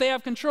think that they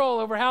have control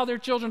over how their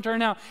children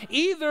turn out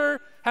either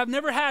have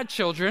never had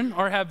children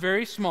or have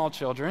very small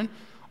children,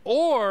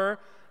 or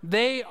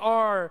they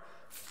are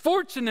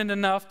fortunate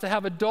enough to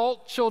have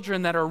adult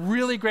children that are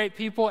really great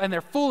people, and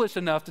they're foolish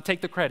enough to take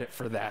the credit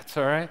for that,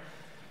 all right?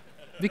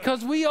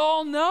 Because we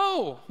all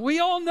know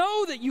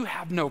that you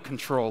have no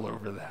control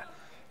over that.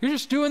 You're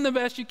just doing the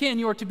best you can.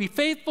 You are to be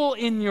faithful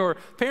in your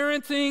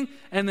parenting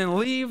and then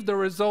leave the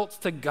results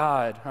to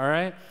God, all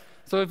right?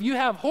 So if you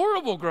have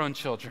horrible grown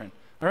children,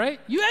 all right,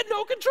 you had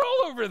no control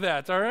over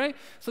that, all right?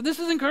 So this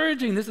is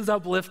encouraging. This is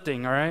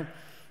uplifting, all right?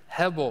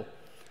 Hebel.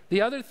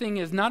 The other thing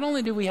is, not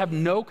only do we have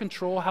no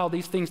control how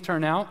these things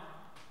turn out,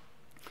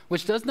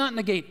 which does not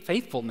negate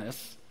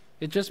faithfulness,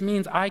 it just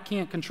means I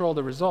can't control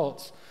the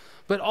results,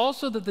 but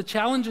also that the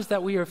challenges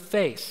that we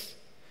face,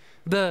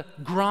 the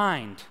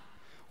grind,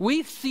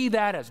 we see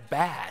that as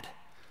bad,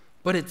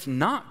 but it's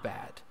not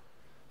bad.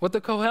 What the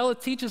Kohelet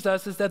teaches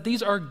us is that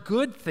these are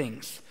good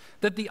things,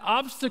 that the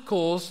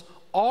obstacles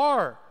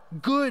are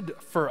good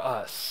for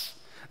us,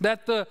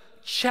 that the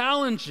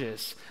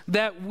challenges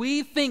that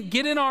we think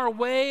get in our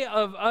way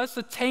of us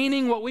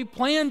attaining what we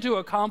plan to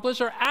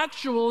accomplish are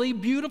actually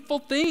beautiful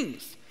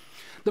things.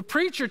 The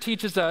preacher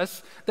teaches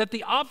us that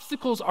the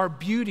obstacles are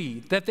beauty,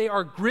 that they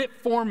are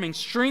grit-forming,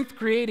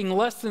 strength-creating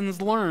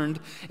lessons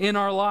learned in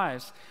our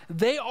lives.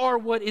 They are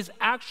what is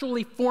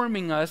actually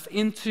forming us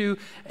into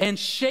and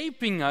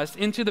shaping us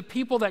into the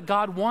people that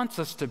God wants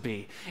us to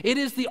be. It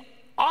is the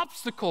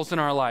obstacles in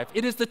our life,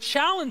 it is the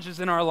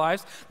challenges in our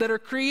lives that are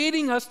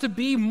creating us to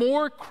be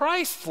more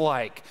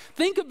Christ-like.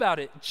 Think about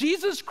it.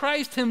 Jesus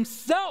Christ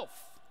himself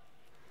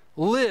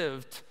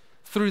lived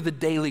through the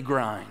daily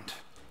grind.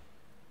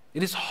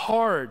 It is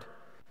hard.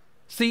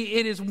 See,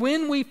 it is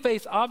when we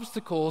face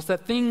obstacles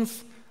that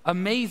things,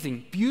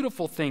 amazing,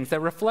 beautiful things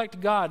that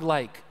reflect God,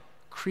 like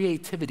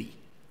creativity,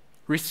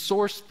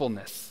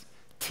 resourcefulness,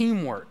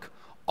 teamwork,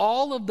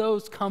 all of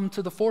those come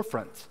to the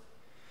forefront.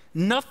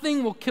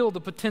 Nothing will kill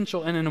the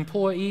potential in an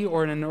employee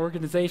or in an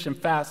organization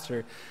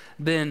faster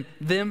than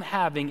them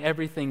having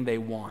everything they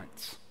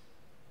want.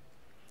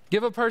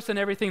 Give a person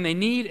everything they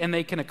need and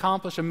they can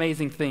accomplish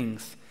amazing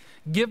things.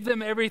 Give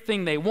them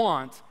everything they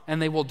want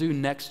and they will do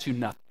next to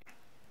nothing.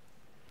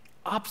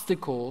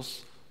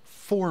 Obstacles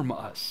form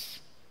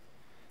us.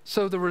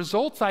 So the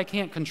results I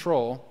can't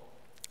control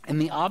and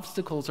the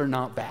obstacles are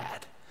not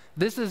bad.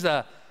 This is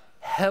a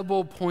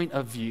Hebel point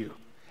of view.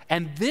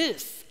 And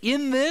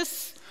in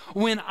this,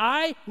 when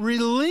I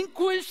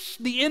relinquish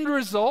the end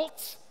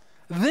results,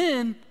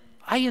 then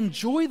I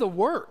enjoy the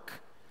work,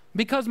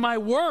 because my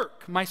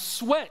work, my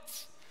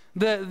sweat,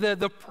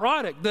 the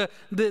product,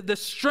 the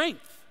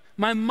strength,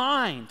 my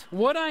mind,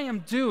 what I am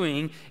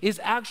doing is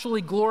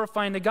actually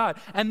glorifying to God.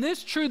 And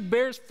this truth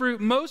bears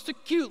fruit most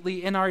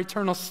acutely in our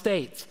eternal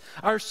state,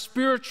 our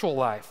spiritual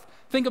life.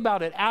 Think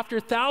about it. After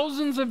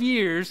thousands of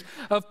years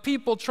of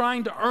people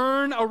trying to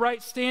earn a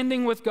right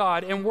standing with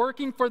God and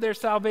working for their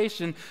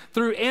salvation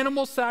through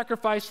animal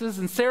sacrifices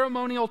and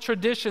ceremonial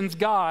traditions,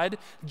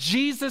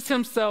 Jesus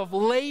himself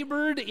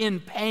labored in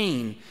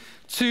pain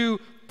to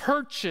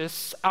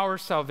purchase our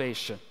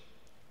salvation.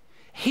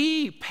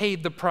 He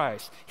paid the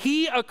price.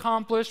 He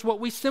accomplished what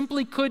we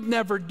simply could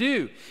never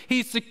do.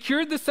 He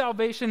secured the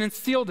salvation and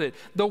sealed it.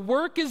 The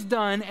work is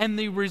done, and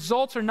the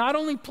results are not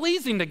only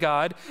pleasing to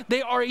God,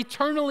 they are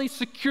eternally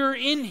secure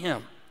in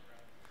him.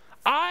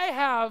 I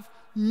have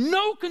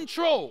no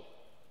control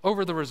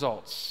over the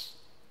results,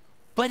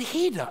 but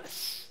he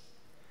does.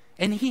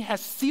 And he has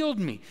sealed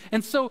me.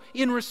 And so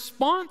in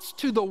response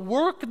to the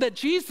work that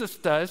Jesus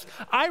does,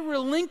 I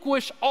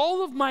relinquish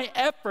all of my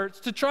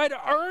efforts to try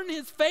to earn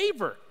his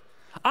favor.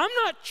 I'm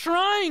not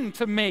trying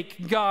to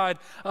make God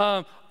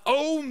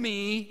owe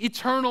me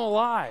eternal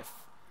life.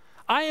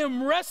 I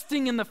am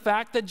resting in the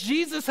fact that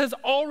Jesus has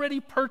already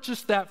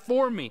purchased that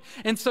for me.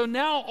 And so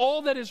now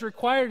all that is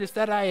required is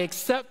that I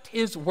accept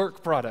his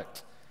work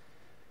product,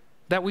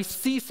 that we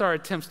cease our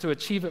attempts to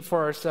achieve it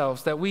for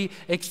ourselves, that we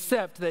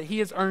accept that he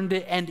has earned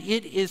it and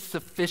it is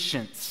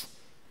sufficient.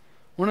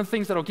 One of the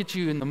things that will get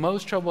you in the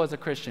most trouble as a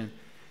Christian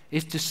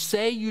is to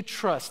say you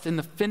trust in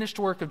the finished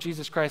work of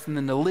Jesus Christ and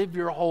then to live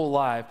your whole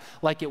life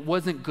like it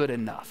wasn't good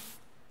enough,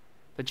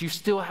 that you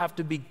still have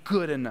to be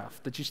good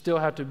enough, that you still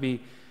have to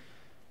be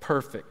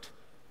perfect.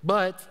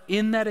 But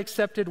in that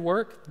accepted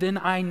work, then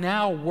I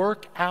now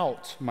work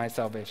out my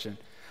salvation.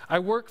 I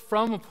work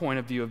from a point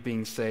of view of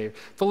being saved.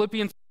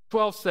 Philippians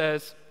 12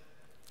 says,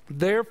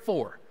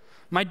 "Therefore,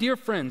 my dear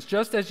friends,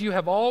 just as you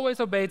have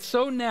always obeyed,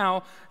 so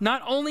now,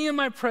 not only in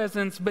my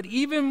presence, but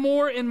even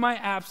more in my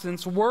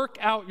absence, work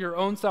out your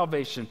own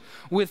salvation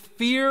with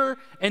fear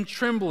and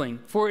trembling.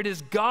 For it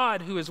is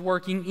God who is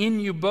working in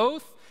you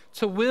both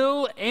to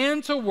will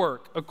and to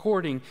work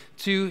according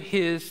to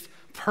his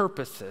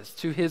purposes,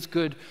 to his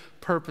good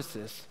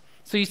purposes."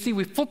 So you see,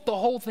 we flip the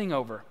whole thing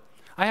over.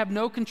 I have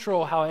no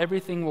control how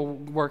everything will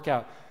work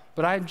out,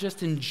 but I'm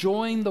just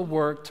enjoying the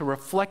work to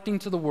reflecting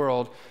to the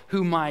world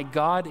who my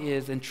God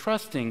is and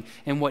trusting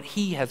in what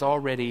he has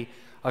already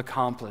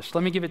accomplished.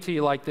 Let me give it to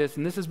you like this,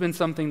 and this has been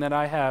something that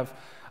I have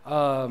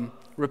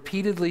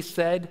repeatedly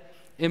said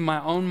in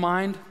my own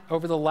mind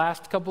over the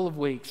last couple of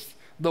weeks.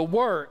 The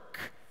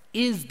work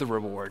is the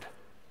reward.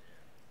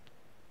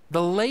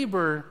 The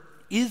labor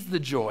is the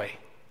joy.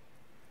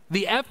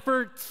 The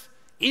effort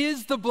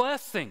is the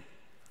blessing.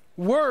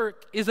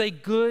 Work is a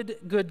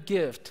good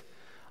gift.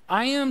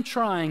 I am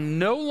trying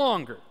no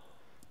longer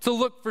to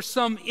look for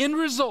some end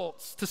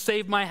results to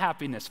save my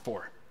happiness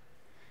for.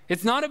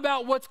 It's not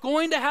about what's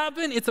going to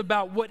happen, it's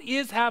about what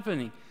is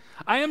happening.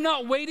 I am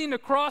not waiting to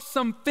cross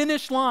some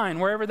finish line,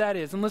 wherever that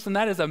is. And listen,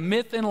 that is a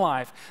myth in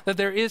life, that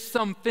there is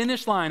some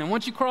finish line. And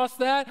once you cross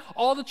that,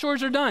 all the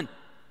chores are done.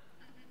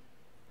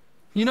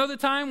 You know the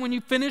time when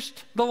you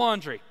finished the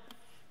laundry?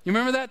 You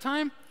remember that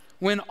time?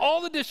 When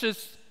all the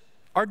dishes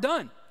are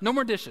done. No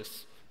more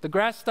dishes. The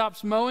grass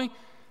stops mowing.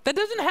 That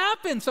doesn't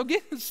happen. So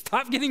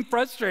stop getting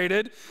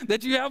frustrated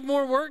that you have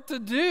more work to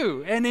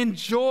do and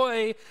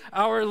enjoy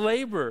our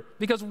labor,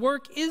 because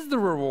work is the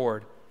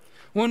reward.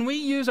 When we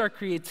use our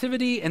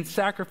creativity and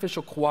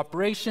sacrificial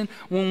cooperation,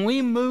 when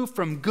we move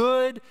from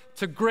good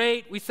to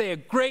great, we say a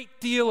great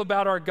deal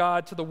about our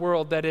God to the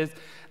world that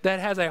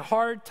has a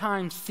hard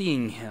time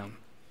seeing him.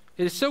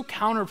 It is so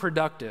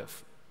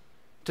counterproductive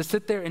to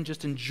sit there and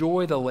just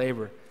enjoy the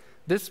labor.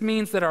 This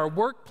means that our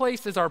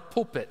workplace is our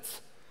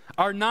pulpits.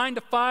 Our 9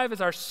 to 5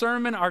 is our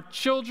sermon. Our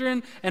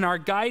children and our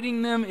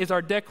guiding them is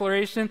our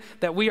declaration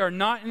that we are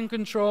not in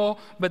control,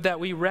 but that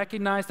we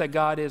recognize that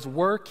God is.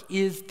 Work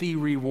is the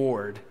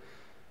reward.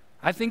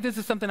 I think this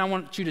is something I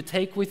want you to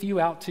take with you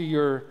out to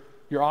your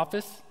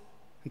office,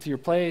 and to your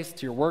place,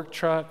 to your work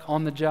truck,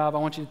 on the job. I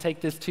want you to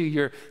take this to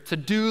your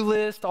to-do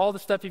list, all the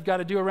stuff you've got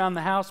to do around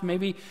the house.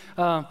 Maybe,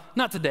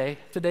 not today.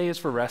 Today is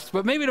for rest,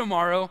 but maybe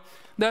tomorrow,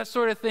 that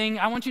sort of thing.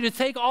 I want you to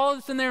take all of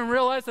this in there and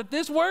realize that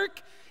this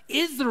work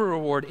is the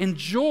reward.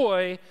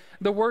 Enjoy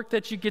the work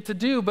that you get to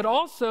do, but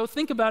also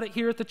think about it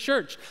here at the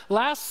church.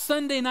 Last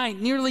Sunday night,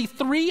 nearly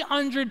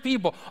 300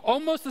 people,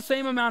 almost the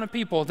same amount of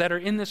people that are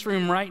in this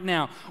room right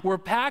now, were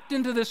packed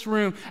into this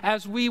room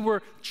as we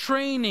were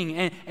training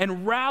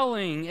and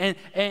rallying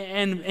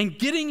and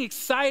getting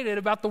excited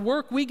about the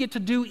work we get to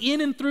do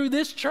in and through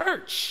this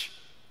church.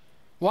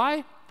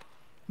 Why?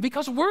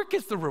 Because work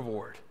is the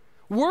reward.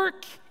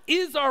 Work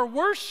is our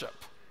worship.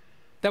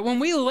 That when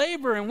we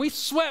labor and we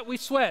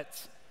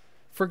sweat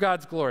for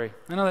God's glory.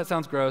 I know that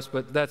sounds gross,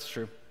 but that's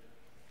true.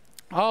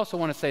 I also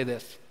want to say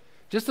this,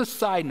 just a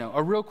side note,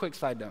 a real quick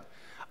side note.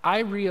 I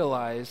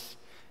realize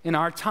in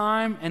our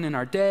time and in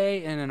our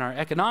day and in our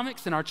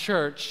economics in our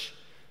church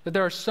that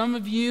there are some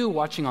of you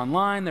watching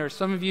online, there are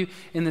some of you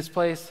in this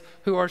place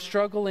who are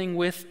struggling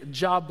with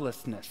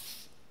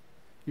joblessness.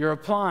 You're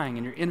applying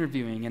and you're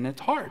interviewing, and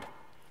it's hard.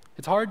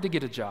 It's hard to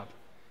get a job.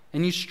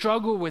 And you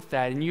struggle with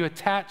that, and you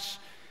attach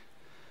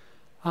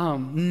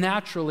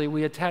naturally,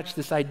 we attach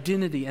this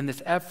identity and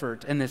this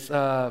effort and this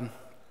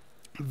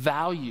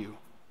value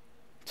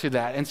to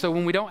that. And so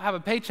when we don't have a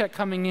paycheck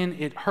coming in,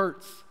 it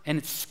hurts and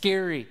it's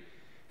scary.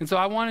 And so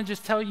I want to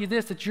just tell you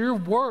this, that your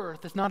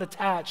worth is not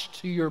attached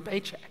to your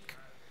paycheck.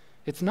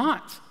 It's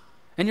not.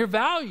 And your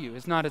value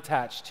is not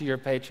attached to your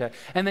paycheck.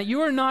 And that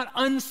you are not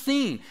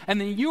unseen.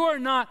 And that you are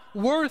not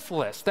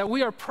worthless. That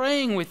we are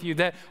praying with you.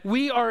 That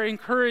we are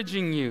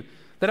encouraging you.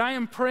 That I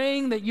am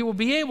praying that you will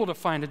be able to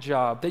find a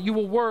job. That you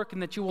will work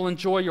and that you will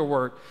enjoy your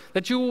work.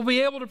 That you will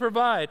be able to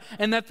provide.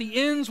 And that the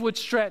ends would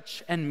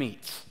stretch and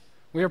meet.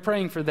 We are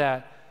praying for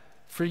that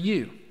for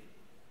you.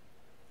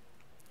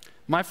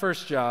 My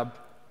first job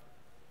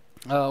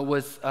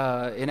was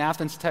in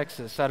Athens,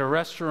 Texas, at a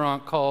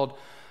restaurant called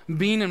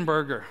Bean and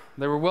Burger.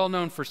 They were well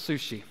known for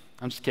sushi.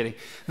 I'm just kidding.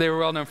 They were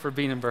well known for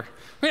Bean and Burger.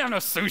 We have no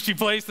sushi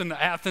place in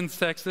Athens,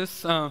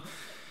 Texas.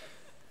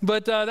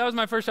 But that was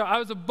my first job. I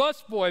was a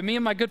busboy. Me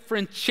and my good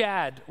friend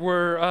Chad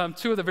were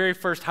two of the very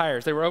first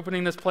hires. They were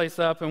opening this place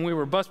up, and we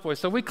were busboys.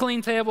 So we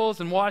cleaned tables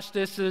and washed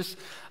dishes,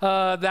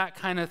 that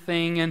kind of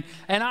thing. And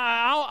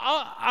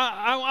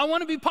I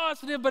want to be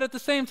positive, but at the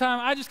same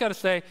time, I just got to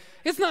say,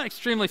 it's not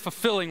extremely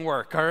fulfilling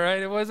work, all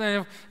right? It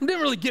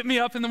didn't really get me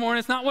up in the morning.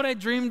 It's not what I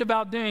dreamed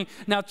about doing.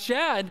 Now,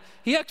 Chad,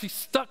 he actually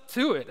stuck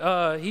to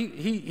it.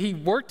 He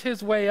worked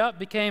his way up,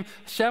 became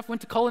a chef,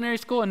 went to culinary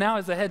school, and now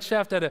is a head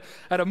chef at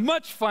a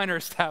much finer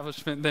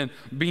establishment than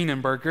Bean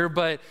and Burger.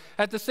 But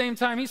at the same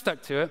time, he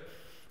stuck to it.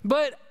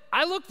 But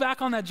I look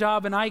back on that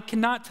job, and I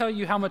cannot tell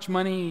you how much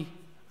money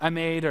I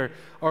made or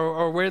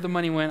where the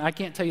money went. I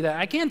can't tell you that.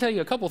 I can tell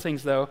you a couple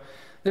things, though.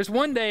 There's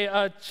one day,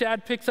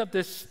 Chad picks up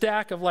this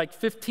stack of like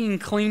 15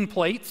 clean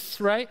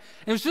plates, right?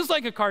 And it was just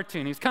like a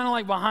cartoon. He's kind of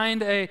like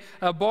behind a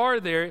bar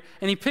there,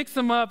 and he picks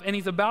them up, and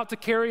he's about to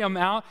carry them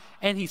out,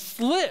 and he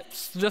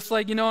slips, just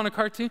like, on a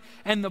cartoon,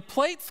 and the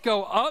plates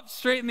go up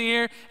straight in the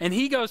air, and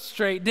he goes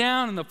straight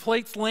down, and the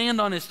plates land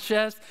on his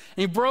chest,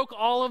 and he broke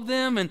all of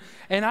them, and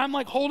I'm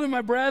like holding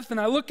my breath, and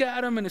I look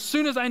at him, and as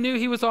soon as I knew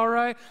he was all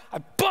right, I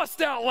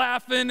bust out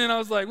laughing, and I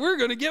was like, we're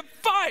going to get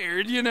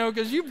fired,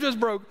 because you just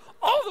broke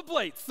all the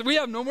plates. We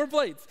have no more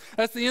plates.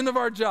 That's the end of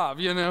our job,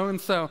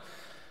 And so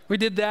we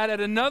did that. At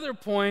another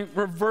point,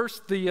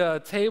 reversed the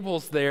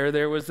tables there.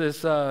 There was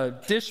this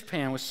dish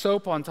pan with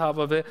soap on top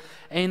of it.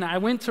 And I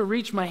went to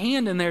reach my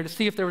hand in there to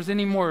see if there was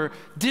any more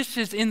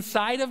dishes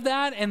inside of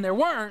that. And there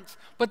weren't.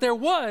 But there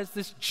was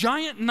this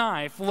giant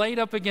knife laid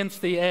up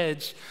against the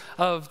edge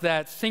of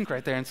that sink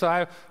right there. And so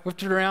I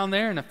whipped it around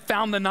there and I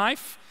found the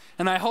knife.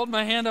 And I hold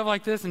my hand up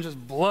like this, and just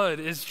blood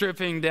is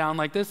dripping down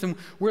like this. And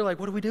we're like,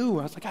 what do we do?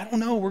 I was like, I don't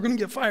know. We're going to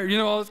get fired,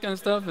 all this kind of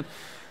stuff. And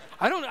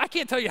I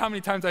can't tell you how many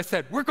times I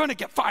said, we're going to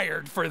get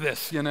fired for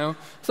this,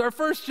 It's our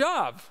first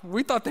job.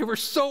 We thought they were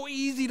so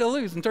easy to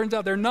lose, and turns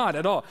out they're not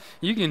at all.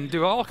 You can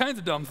do all kinds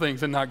of dumb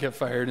things and not get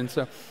fired. And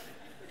so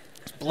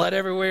there's blood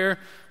everywhere.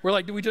 We're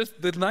like,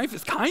 the knife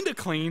is kind of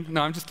clean.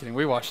 No, I'm just kidding.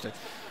 We washed it.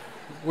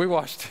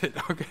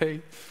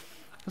 Okay?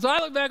 So I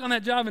look back on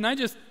that job, and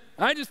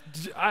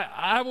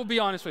I will be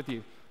honest with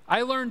you.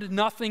 I learned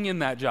nothing in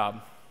that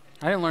job.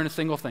 I didn't learn a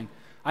single thing.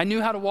 I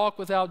knew how to walk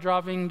without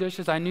dropping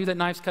dishes. I knew that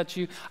knives cut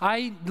you.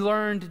 I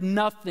learned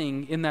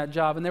nothing in that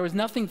job, and there was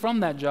nothing from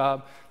that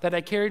job that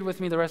I carried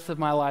with me the rest of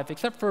my life,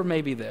 except for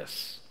maybe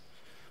this.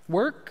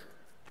 Work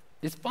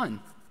is fun.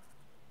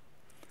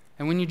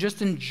 And when you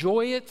just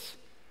enjoy it,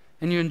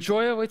 and you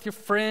enjoy it with your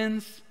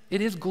friends,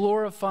 it is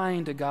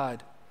glorifying to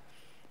God.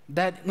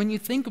 That when you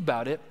think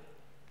about it,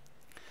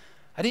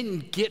 I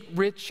didn't get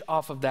rich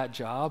off of that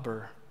job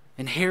or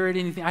inherit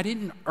anything. I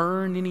didn't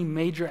earn any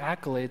major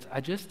accolades.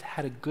 I just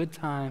had a good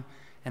time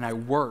and I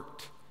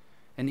worked.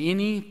 And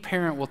any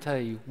parent will tell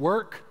you,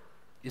 work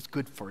is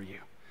good for you.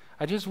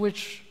 I just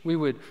wish we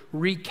would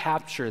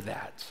recapture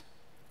that.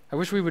 I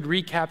wish we would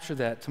recapture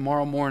that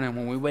tomorrow morning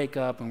when we wake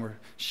up and we're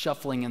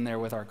shuffling in there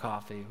with our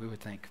coffee. We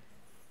would think,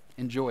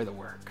 enjoy the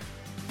work.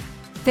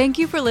 Thank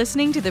you for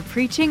listening to the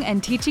preaching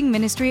and teaching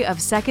ministry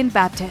of Second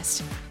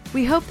Baptist.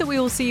 We hope that we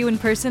will see you in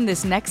person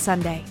this next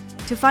Sunday.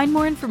 To find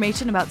more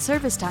information about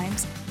service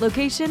times,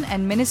 location,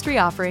 and ministry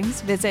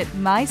offerings, visit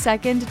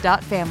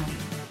mysecond.family.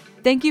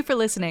 Thank you for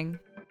listening.